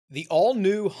The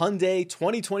all-new Hyundai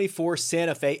 2024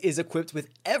 Santa Fe is equipped with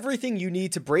everything you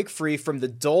need to break free from the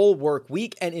dull work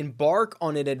week and embark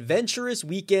on an adventurous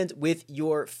weekend with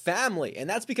your family. And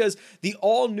that's because the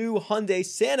all-new Hyundai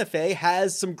Santa Fe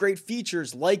has some great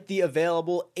features like the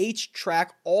available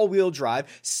H-Track all-wheel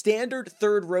drive, standard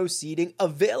third-row seating,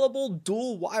 available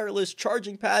dual wireless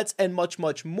charging pads, and much,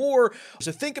 much more.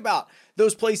 So think about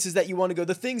those places that you want to go,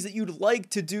 the things that you'd like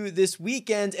to do this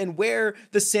weekend, and where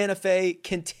the Santa Fe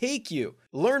can take you.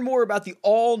 Learn more about the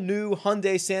all-new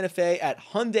Hyundai Santa Fe at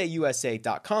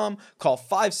HyundaiUSA.com. Call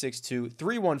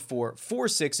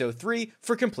 562-314-4603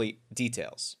 for complete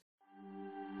details.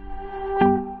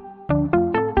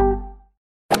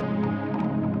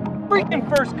 Freaking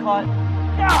first cut.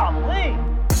 Golly.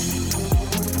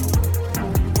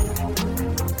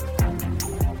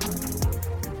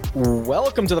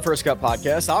 Welcome to the First Cut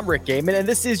Podcast. I'm Rick Gaiman, and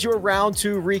this is your round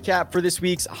two recap for this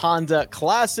week's Honda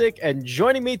Classic. And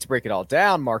joining me to break it all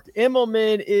down, Mark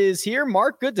Immelman is here.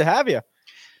 Mark, good to have you.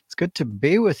 It's good to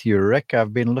be with you, Rick.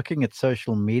 I've been looking at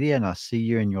social media, and I see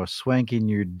you in your swanky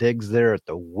new digs there at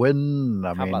the Wynn.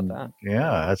 How about that?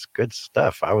 Yeah, that's good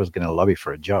stuff. I was going to lobby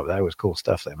for a job. That was cool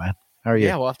stuff there, man. How are you?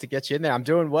 Yeah, we'll have to get you in there. I'm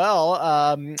doing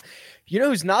well. You know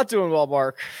who's not doing well,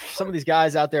 Mark? Some of these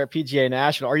guys out there at PGA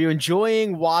National. Are you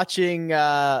enjoying watching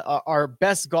our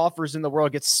best golfers in the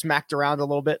world get smacked around a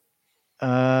little bit?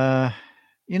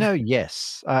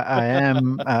 Yes, I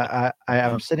am. I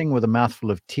am sitting with a mouthful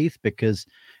of teeth because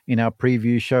in our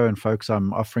preview show, and folks,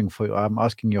 I'm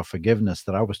asking your forgiveness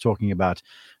that I was talking about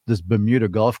this Bermuda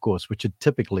golf course, which it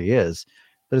typically is,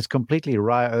 but it's completely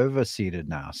overseeded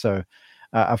now. So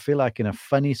I feel like in a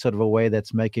funny sort of a way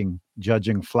that's making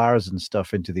judging flowers and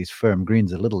stuff into these firm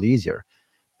greens a little easier.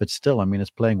 But still, I mean, it's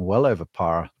playing well over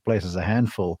par. The place is a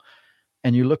handful.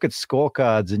 And you look at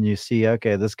scorecards and you see,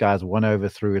 okay, this guy's 1 over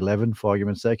through 11 for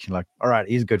argument's sake. You're like, all right,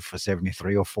 he's good for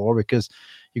 73 or 4 because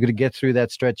you're going to get through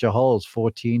that stretch of holes,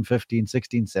 14, 15,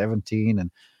 16, 17,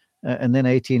 and then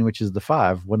 18, which is the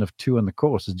 5. 1 of 2 on the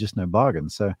course is just no bargain.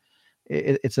 So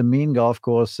it's a mean golf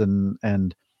course and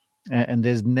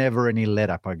there's never any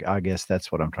let up. I guess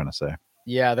that's what I'm trying to say.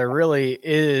 Yeah, there really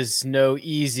is no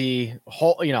easy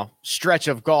stretch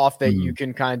of golf that you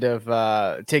can kind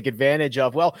of take advantage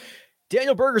of. Well,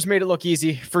 Daniel Berger's made it look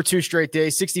easy for 2 straight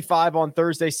days, 65 on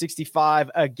Thursday,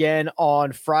 65 again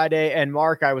on Friday. And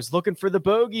Mark, I was looking for the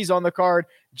bogeys on the card,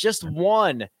 just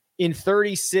 1 in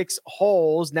 36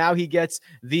 holes. Now he gets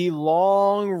the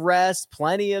long rest,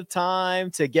 plenty of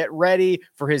time to get ready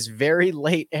for his very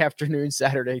late afternoon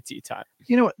Saturday tee time.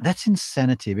 You know what? That's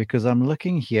insanity because I'm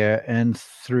looking here and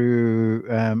through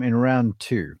in round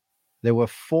 2, there were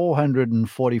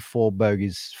 444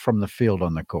 bogeys from the field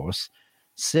on the course,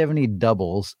 70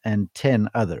 doubles and 10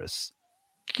 others.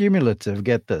 Cumulative,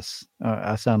 get this.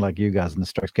 I sound like you guys in the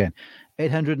strokes can.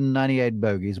 898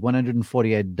 bogeys,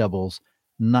 148 doubles,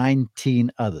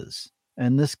 19 others.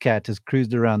 And this cat has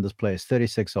cruised around this place,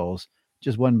 36 holes,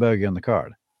 just 1 bogey on the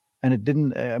card. And it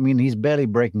didn't, he's barely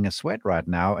breaking a sweat right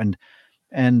now.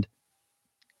 And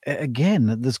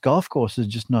again, this golf course is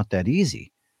just not that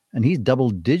easy. And he's double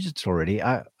digits already.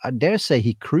 I dare say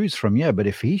he cruised from here, but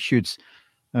if he shoots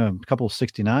a couple of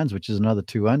 69s, which is another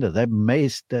 2 under, that may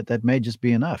just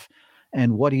be enough.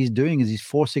 And what he's doing is he's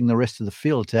forcing the rest of the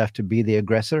field to have to be the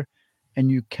aggressor.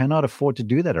 And you cannot afford to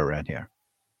do that around here.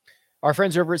 Our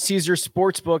friends over at Caesars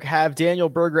Sportsbook have Daniel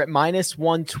Berger at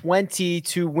 -120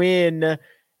 to win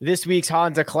this week's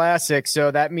Honda Classic. So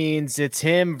that means it's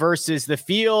him versus the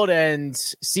field, and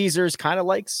Caesars kind of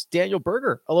likes Daniel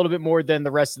Berger a little bit more than the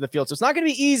rest of the field. So it's not going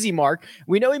to be easy, Mark.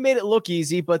 We know he made it look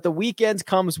easy, but the weekend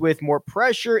comes with more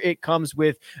pressure. It comes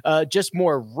with just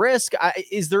more risk.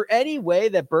 Is there any way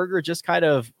that Berger just kind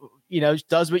of,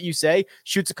 does what you say,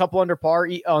 shoots a couple under par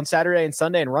on Saturday and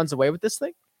Sunday and runs away with this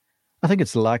thing? I think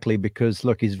it's likely because,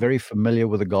 look, he's very familiar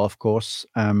with the golf course.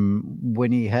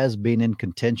 When he has been in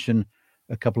contention,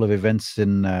 a couple of events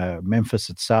in Memphis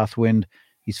at Southwind,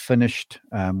 he's finished.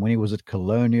 When he was at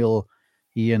Colonial,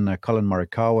 he and Colin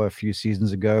Morikawa a few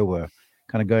seasons ago were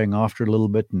kind of going after it a little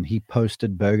bit, and he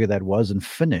posted bogey that was and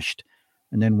finished,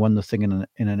 and then won the thing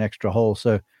in an extra hole.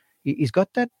 So he's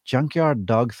got that junkyard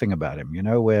dog thing about him,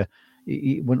 where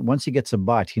once he gets a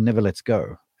bite, he never lets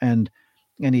go. And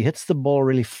he hits the ball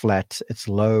really flat. It's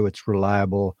low. It's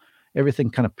reliable.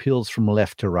 Everything kind of peels from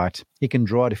left to right. He can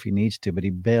draw it if he needs to, but he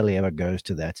barely ever goes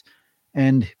to that.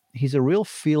 And he's a real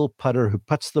field putter who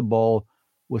puts the ball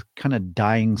with kind of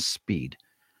dying speed.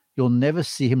 You'll never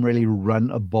see him really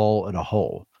run a ball at a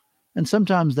hole. And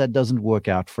sometimes that doesn't work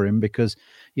out for him because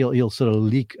he'll sort of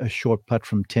leak a short putt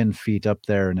from 10 feet up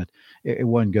there and it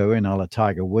won't go in a la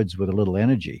Tiger Woods with a little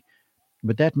energy.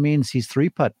 But that means his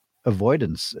 3-putt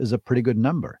avoidance is a pretty good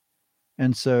number.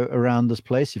 And so around this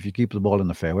place, if you keep the ball in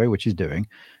the fairway, which he's doing,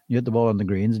 you hit the ball on the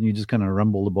greens and you just kind of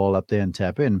rumble the ball up there and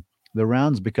tap in, the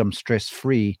rounds become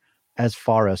stress-free as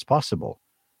far as possible.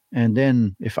 And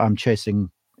then if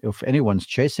anyone's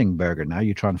chasing Berger now,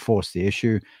 you try and force the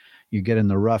issue, you get in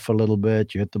the rough a little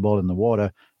bit, you hit the ball in the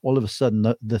water, all of a sudden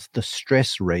the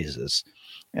stress raises.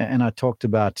 And I talked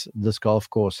about this golf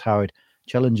course, how it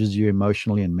challenges you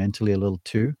emotionally and mentally a little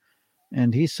too.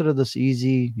 And he's sort of this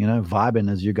easy, Vibin,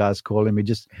 as you guys call him.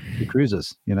 He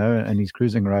cruises, and he's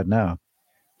cruising right now.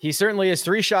 He certainly is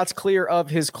 3 shots clear of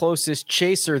his closest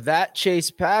chaser. That chase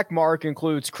pack, Mark,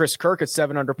 includes Chris Kirk at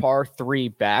 7 under par, 3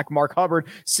 back. Mark Hubbard,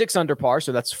 6 under par,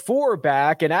 so that's 4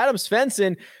 back. And Adam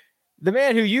Svensson, the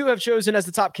man who you have chosen as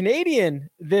the top Canadian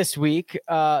this week,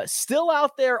 still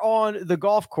out there on the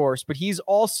golf course, but he's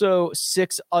also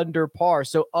 6 under par.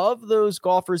 So of those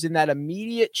golfers in that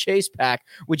immediate chase pack,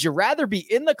 would you rather be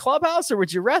in the clubhouse or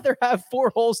would you rather have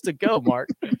 4 holes to go, Mark?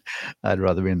 I'd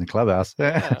rather be in the clubhouse.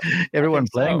 Yeah, everyone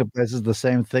playing the place is the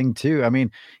same thing too. I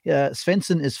mean,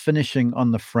 Svensson is finishing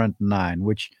on the front 9,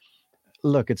 which,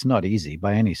 look, it's not easy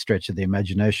by any stretch of the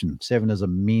imagination. 7 is a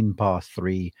mean par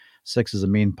 3. 6 is a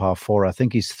mean par 4. I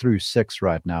think he's through 6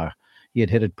 right now. He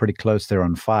had hit it pretty close there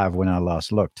on 5 when I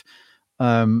last looked.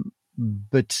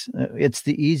 But it's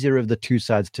the easier of the 2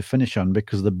 sides to finish on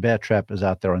because the bear trap is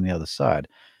out there on the other side.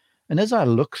 And as I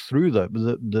look through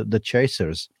the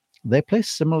chasers, they play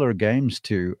similar games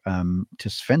to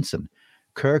Svensson.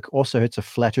 Kirk also hits a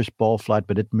flattish ball flight,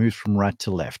 but it moves from right to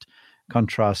left.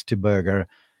 Contrast to Berger,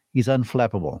 he's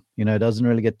unflappable. Doesn't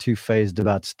really get too phased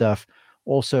about stuff.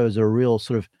 Also is a real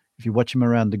sort of, if you watch him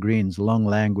around the greens, long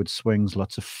languid swings,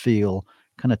 lots of feel,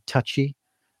 kind of touchy.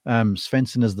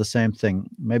 Svensson is the same thing,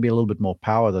 maybe a little bit more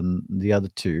power than the other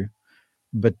 2.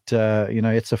 But,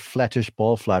 it's a flattish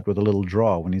ball flight with a little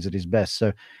draw when he's at his best.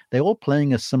 So they're all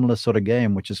playing a similar sort of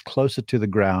game, which is closer to the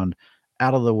ground,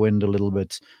 out of the wind a little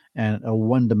bit, and a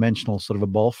one-dimensional sort of a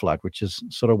ball flight, which is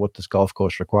sort of what this golf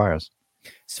course requires.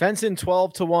 Svensson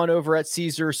 12-1 over at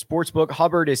Caesar Sportsbook.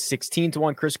 Hubbard is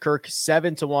 16-1. Chris Kirk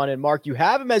 7-1. And Mark, you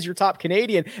have him as your top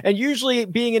Canadian, and usually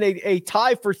being in a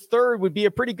tie for third would be a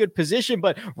pretty good position.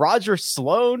 But Roger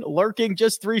Sloan lurking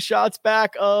just 3 shots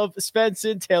back of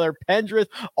Svensson. Taylor Pendrith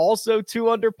also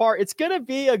 2 under par. It's going to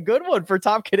be a good one for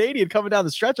top Canadian coming down the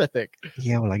stretch, I think.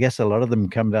 Yeah, well, I guess a lot of them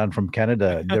come down from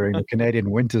Canada during the Canadian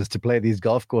winters to play these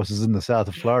golf courses in the south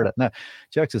of Florida. No,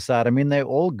 jokes aside, I mean, they're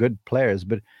all good players,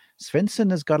 but Svensson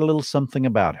has got a little something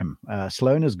about him.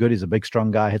 Sloan is good. He's a big,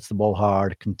 strong guy, hits the ball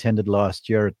hard, contended last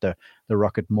year at the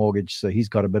Rocket Mortgage, so he's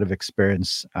got a bit of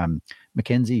experience.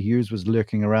 Mackenzie Hughes was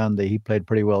lurking around there. He played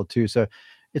pretty well too. So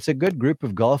it's a good group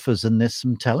of golfers, and there's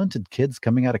some talented kids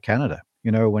coming out of Canada.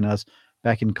 When I was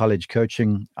back in college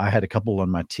coaching, I had a couple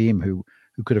on my team who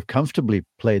could have comfortably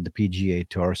played the PGA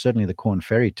Tour, certainly the Korn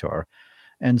Ferry Tour.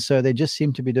 And so they just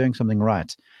seem to be doing something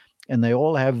right. And they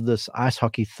all have this ice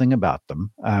hockey thing about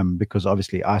them because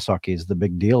obviously ice hockey is the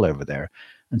big deal over there.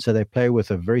 And so they play with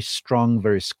a very strong,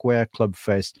 very square club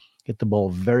face, hit the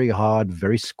ball very hard,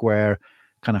 very square,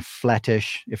 kind of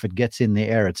flattish. If it gets in the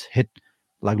air, it's hit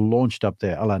like launched up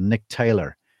there, a la Nick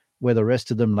Taylor, where the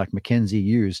rest of them, like Mackenzie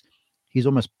Hughes, he's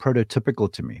almost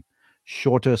prototypical to me.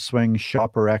 Shorter swing,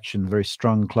 sharper action, very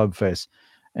strong club face.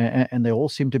 And they all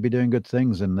seem to be doing good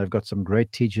things, and they've got some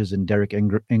great teachers in Derek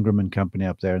Ingram and company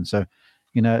up there. And so,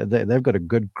 they've got a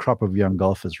good crop of young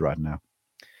golfers right now.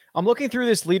 I'm looking through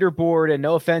this leaderboard, and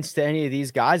no offense to any of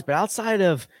these guys, but outside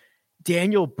of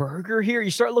Daniel Berger here, you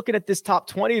start looking at this top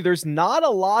 20, there's not a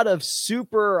lot of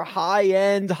super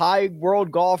high-end, high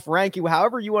world golf ranking,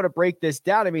 however you want to break this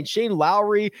down. I mean, Shane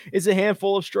Lowry is a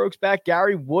handful of strokes back.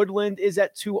 Gary Woodland is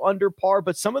at 2 under par,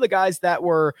 but some of the guys that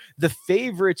were the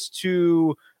favorites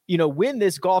to win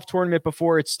this golf tournament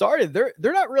before it started, they're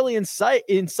not really in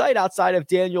sight outside of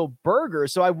Daniel Berger.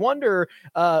 So I wonder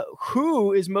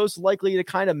who is most likely to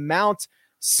kind of mount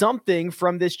something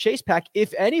from this chase pack,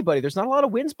 if anybody. There's not a lot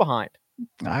of wins behind.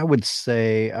 I would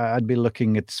say I'd be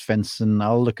looking at Svensson.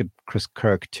 I'll look at Chris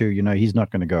Kirk too. He's not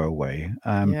going to go away.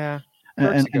 Yeah.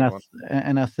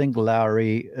 And I think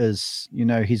Lowry is,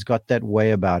 he's got that way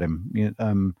about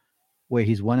him, where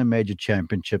he's won a major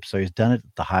championship, so he's done it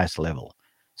at the highest level.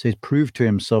 So he's proved to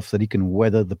himself that he can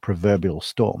weather the proverbial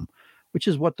storm, which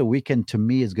is what the weekend to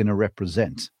me is going to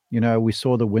represent. We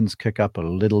saw the winds kick up a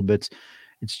little bit.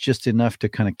 It's just enough to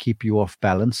kind of keep you off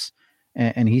balance.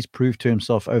 And he's proved to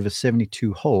himself over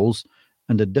 72 holes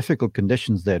under difficult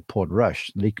conditions there at Port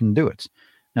Rush that he can do it.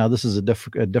 Now, this is a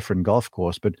different golf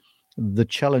course, but the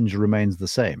challenge remains the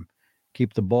same.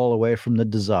 Keep the ball away from the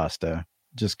disaster.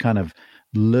 Just kind of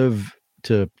live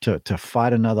to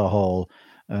fight another hole.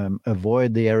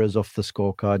 avoid the errors off the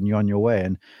scorecard, and you're on your way.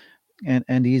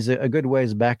 And he's a good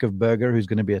ways back of Berger, who's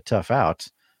going to be a tough out.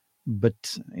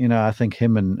 But, I think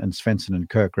him and Svensson and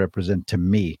Kirk represent, to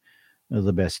me,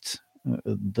 the best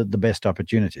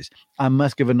opportunities. I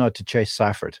must give a nod to Chase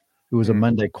Seifert, who was a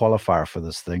Monday qualifier for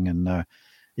this thing. And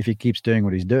if he keeps doing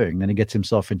what he's doing, then he gets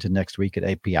himself into next week at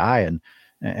API,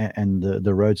 and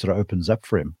the road sort of opens up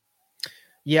for him.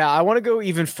 Yeah, I want to go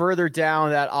even further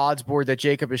down that odds board that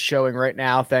Jacob is showing right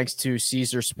now, thanks to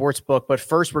Caesar Sportsbook. But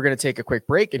first, we're going to take a quick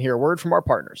break and hear a word from our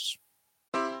partners.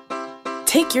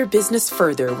 Take your business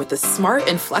further with the smart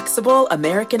and flexible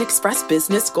American Express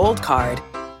Business Gold Card.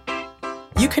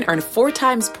 You can earn 4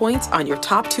 times points on your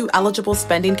top 2 eligible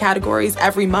spending categories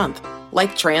every month,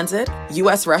 like transit,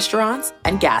 U.S. restaurants,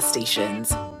 and gas stations.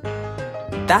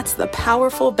 That's the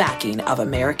powerful backing of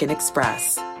American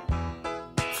Express.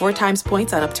 4 times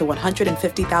points on up to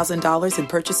 $150,000 in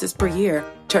purchases per year.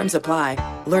 Terms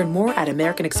apply. Learn more at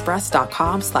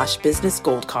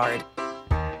americanexpress.com/businessgoldcard.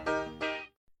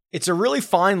 It's a really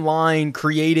fine line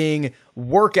creating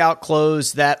workout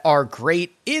clothes that are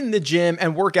great in the gym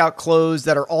and workout clothes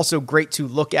that are also great to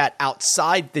look at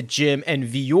outside the gym. And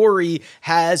Vuori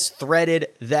has threaded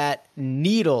that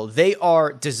needle. They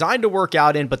are designed to work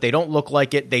out in, but they don't look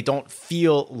like it. They don't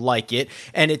feel like it.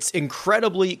 And it's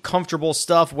incredibly comfortable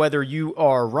stuff, whether you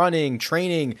are running,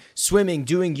 training, swimming,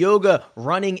 doing yoga,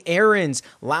 running errands,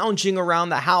 lounging around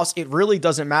the house. It really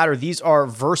doesn't matter. These are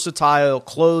versatile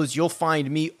clothes. You'll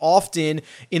find me often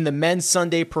in the men's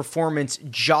Sunday performance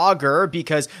jogger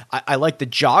because I like the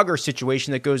jogger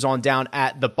situation that goes on down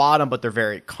at the bottom, but they're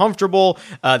very comfortable.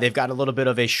 They've got a little bit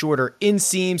of a shorter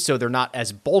inseam, so they're not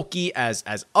as bulky as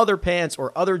other pants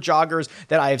or other joggers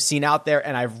that I have seen out there,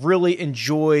 and I've really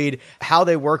enjoyed how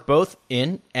they work both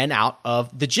in and out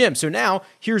of the gym. So now,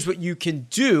 here's what you can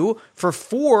do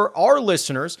for our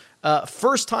listeners.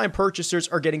 First-time purchasers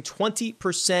are getting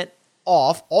 20%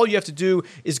 off. All you have to do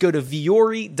is go to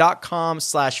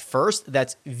vuori.com/first.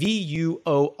 That's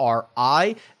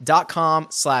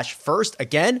VUORI.com/first.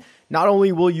 Again, not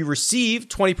only will you receive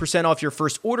 20% off your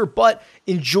first order, but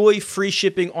enjoy free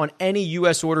shipping on any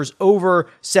U.S. orders over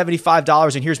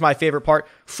 $75. And here's my favorite part,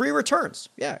 free returns.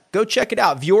 Yeah, go check it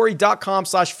out.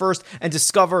 vuori.com/first and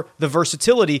discover the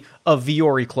versatility of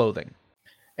Vuori clothing.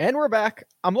 And we're back.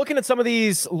 I'm looking at some of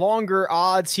these longer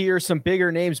odds here, some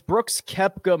bigger names. Brooks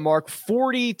Koepka, Mark,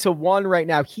 40-1 right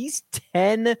now. He's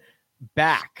 10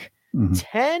 back.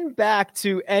 10 back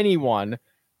to anyone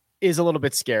is a little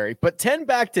bit scary, but 10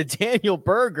 back to Daniel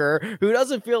Berger, who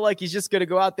doesn't feel like he's just going to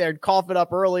go out there and cough it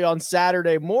up early on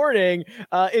Saturday morning,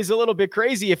 is a little bit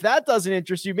crazy. If that doesn't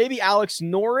interest you, maybe Alex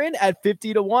Noren at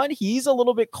 50-1. He's a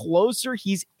little bit closer.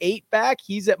 He's 8 back.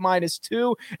 He's at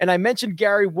 -2. And I mentioned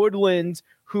Gary Woodland,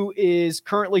 who is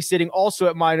currently sitting also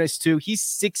at -2. He's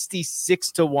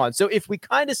 66-1. So if we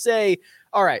kind of say,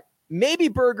 all right, maybe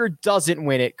Berger doesn't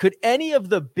win it, could any of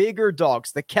the bigger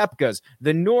dogs, the Koepkas,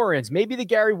 the Norens, maybe the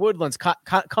Gary Woodlands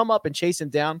come up and chase him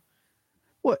down?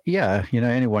 Well, yeah,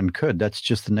 anyone could. That's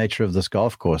just the nature of this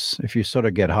golf course. If you sort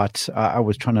of get hot, I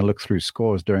was trying to look through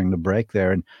scores during the break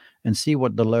there and see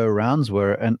what the low rounds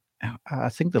were. And I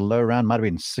think the low round might have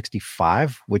been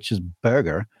 65, which is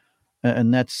Berger.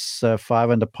 And that's 5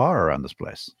 under par around this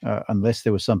place, unless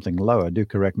there was something lower. Do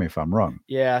correct me if I'm wrong.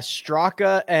 Yeah,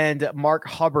 Straka and Mark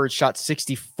Hubbard shot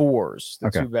 64s.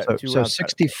 Okay, so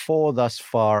 64 thus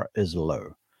far is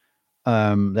low.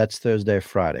 That's Thursday,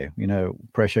 Friday.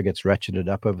 Pressure gets ratcheted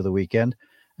up over the weekend.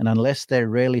 And unless they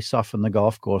really soften the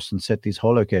golf course and set these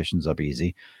hole locations up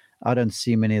easy, I don't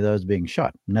see many of those being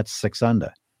shot. And that's 6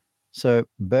 under. So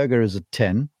Berger is at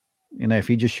 10. If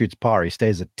he just shoots par, he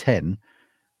stays at 10.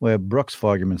 Where Brooks,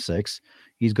 for argument's sakes,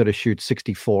 he's got to shoot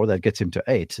 64, that gets him to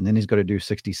 8, and then he's got to do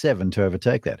 67 to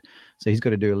overtake that. So he's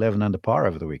got to do 11 under par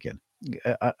over the weekend.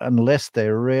 Unless they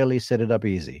really set it up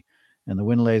easy and the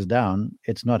wind lays down,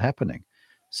 it's not happening.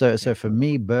 So for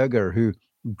me, Berger, who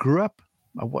grew up,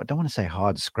 I don't want to say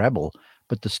hard scrabble,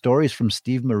 but the stories from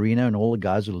Steve Marino and all the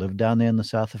guys who live down there in the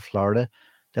south of Florida,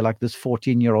 they're like this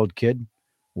 14-year-old kid,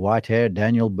 white hair,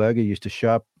 Daniel Berger, used to show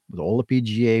up with all the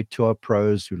PGA Tour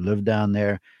pros who lived down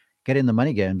there, get in the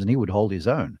money games, and he would hold his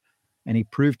own. And he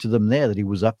proved to them there that he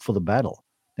was up for the battle.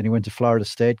 Then he went to Florida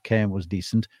State, was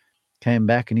decent, came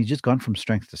back, and he's just gone from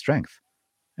strength to strength.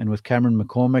 And with Cameron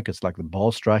McCormick, it's like the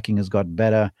ball striking has got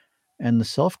better, and the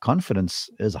self-confidence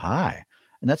is high.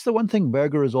 And that's the one thing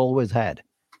Berger has always had.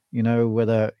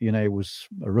 Whether, he was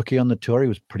a rookie on the tour, he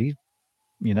was pretty,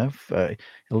 a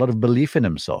lot of belief in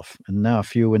himself. And now a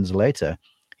few wins later,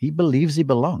 he believes he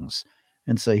belongs.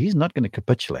 And so he's not going to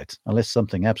capitulate unless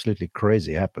something absolutely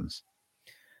crazy happens.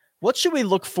 What should we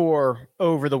look for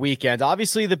over the weekend?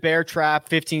 Obviously, the bear trap,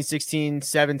 15, 16,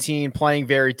 17, playing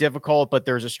very difficult, but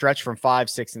there's a stretch from 5,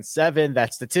 6, and 7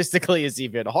 that statistically is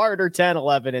even harder, 10,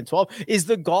 11, and 12. Is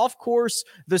the golf course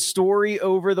the story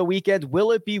over the weekend? Will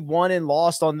it be won and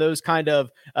lost on those kind of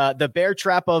the bear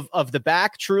trap of the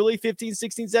back, truly 15,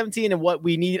 16, 17, and what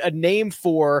we need a name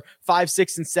for 5,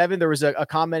 6, and 7? There was a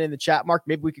comment in the chat, Mark.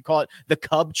 Maybe we could call it the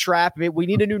Cub trap. Maybe we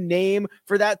need a new name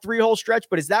for that 3-hole stretch,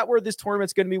 but is that where this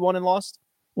tournament's going to be won and lost?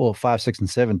 Well, 5, 6, and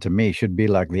 7 to me should be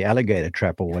like the alligator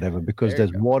trap or whatever, because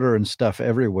there's water and stuff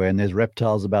everywhere and there's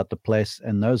reptiles about the place,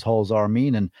 and those holes are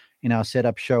mean. And in our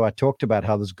setup show, I talked about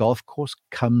how this golf course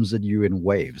comes at you in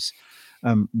waves.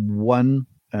 1,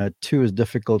 2 is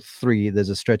difficult. 3, there's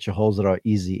a stretch of holes that are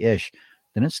easy-ish.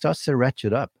 Then it starts to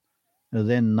ratchet up.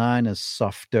 Then 9 is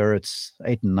softer. It's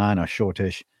 8 and 9 are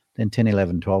shortish. Then 10,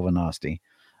 11, 12 are nasty.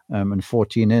 And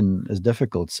 14 in is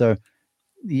difficult. So,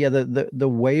 yeah, the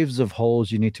waves of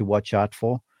holes you need to watch out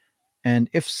for. And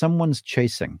if someone's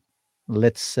chasing,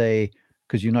 let's say,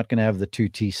 because you're not going to have the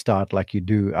 2T start like you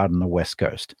do out on the West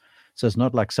Coast. So it's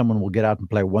not like someone will get out and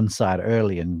play one side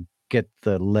early and get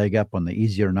the leg up on the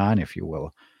easier 9, if you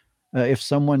will. If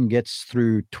someone gets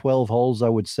through 12 holes, I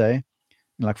would say,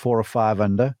 like 4 or 5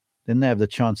 under, then they have the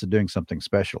chance of doing something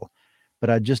special.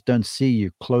 But I just don't see you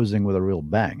closing with a real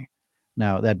bang.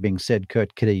 Now, that being said,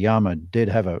 Kurt Kitayama did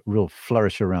have a real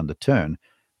flourish around the turn,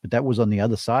 but that was on the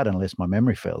other side, unless my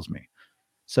memory fails me.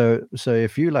 So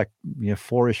if you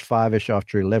 4-ish, 5-ish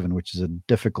after 11, which is a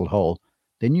difficult hole,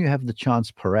 then you have the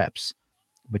chance perhaps,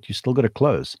 but you still got to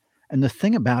close. And the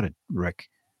thing about it, Rick,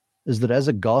 is that as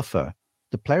a golfer,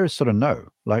 the players sort of know,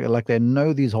 like they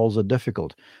know these holes are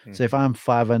difficult. Mm-hmm. So if I'm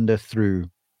 5 under through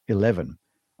 11,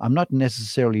 I'm not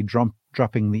necessarily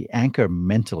dropping the anchor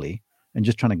mentally and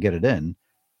just trying to get it in.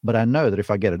 But I know that if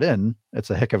I get it in, it's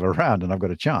a heck of a round and I've got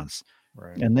a chance.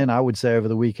 Right. And then I would say over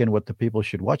the weekend, what the people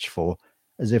should watch for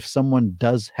is if someone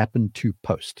does happen to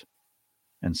post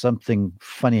and something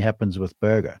funny happens with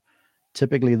Berger.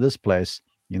 Typically this place,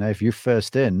 if you're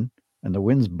first in and the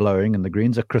wind's blowing and the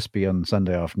greens are crispy on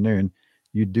Sunday afternoon,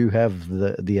 you do have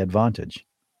the advantage.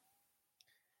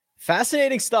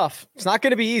 Fascinating stuff. It's not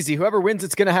going to be easy. Whoever wins,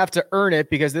 it's going to have to earn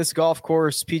it, because this golf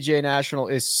course, PGA National,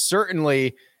 is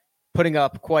certainly putting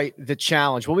up quite the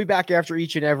challenge. We'll be back after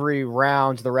each and every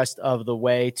round the rest of the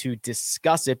way to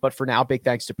discuss it. But for now, big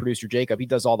thanks to producer Jacob. He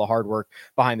does all the hard work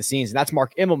behind the scenes. And that's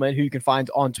Mark Immelman, who you can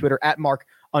find on Twitter at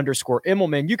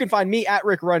Mark_Immelman. You can find me at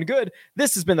Rick Run Good.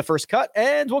 This has been The First Cut,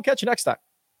 and we'll catch you next time.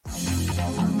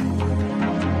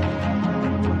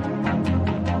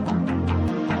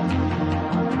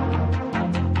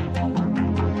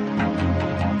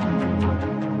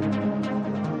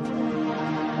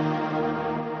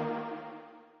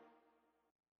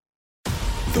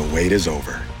 The wait is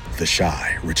over. The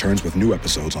Chi returns with new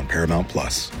episodes on Paramount+.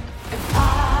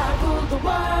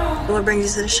 What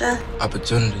brings you to the Chi?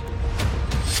 Opportunity.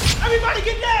 Everybody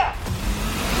get down!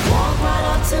 Walk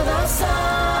right up to the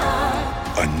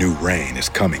side. A new reign is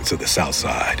coming to the South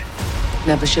Side.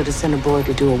 Never should have sent a boy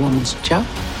to do a woman's job.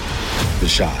 The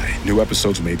Chi. New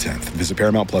episodes May 10th. Visit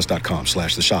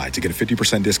ParamountPlus.com/The Chi to get a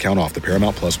 50% discount off the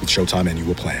Paramount Plus with Showtime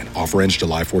annual plan. Offer ends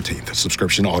July 14th.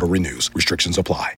 Subscription auto renews. Restrictions apply.